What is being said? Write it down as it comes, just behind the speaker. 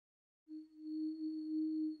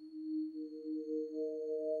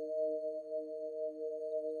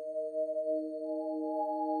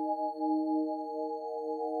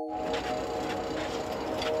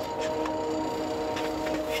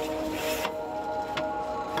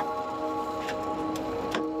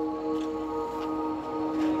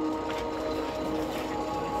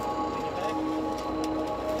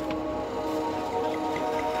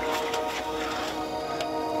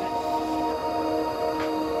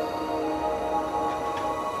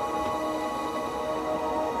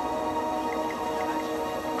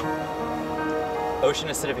Ocean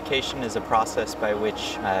acidification is a process by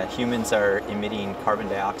which humans are emitting carbon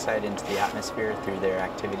dioxide into the atmosphere through their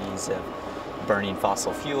activities of burning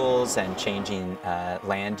fossil fuels and changing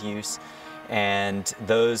land use. And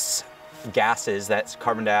those gases, that's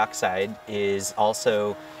carbon dioxide, is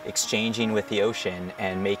also exchanging with the ocean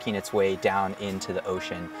and making its way down into the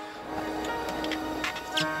ocean.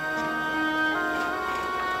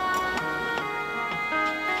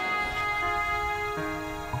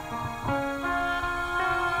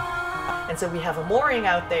 And so we have a mooring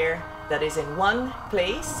out there that is in one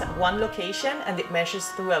place, one location, and it measures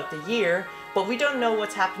throughout the year, but we don't know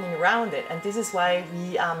what's happening around it. And this is why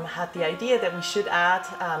we had the idea that we should add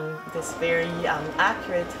this very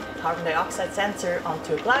accurate carbon dioxide sensor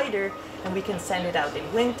onto a glider, and we can send it out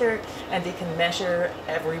in winter, and they can measure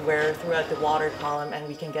everywhere throughout the water column, and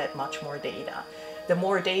we can get much more data. The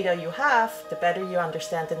more data you have, the better you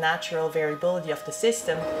understand the natural variability of the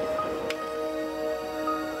system.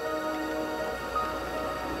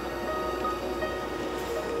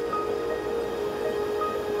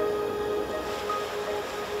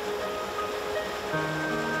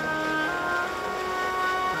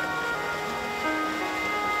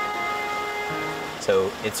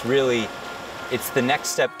 So it's the next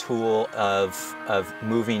step tool of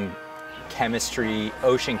moving chemistry,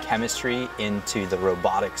 ocean chemistry, into the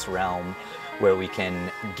robotics realm, where we can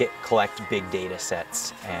collect big data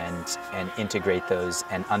sets and integrate those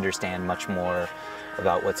and understand much more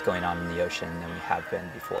about what's going on in the ocean than we have been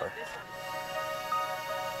before.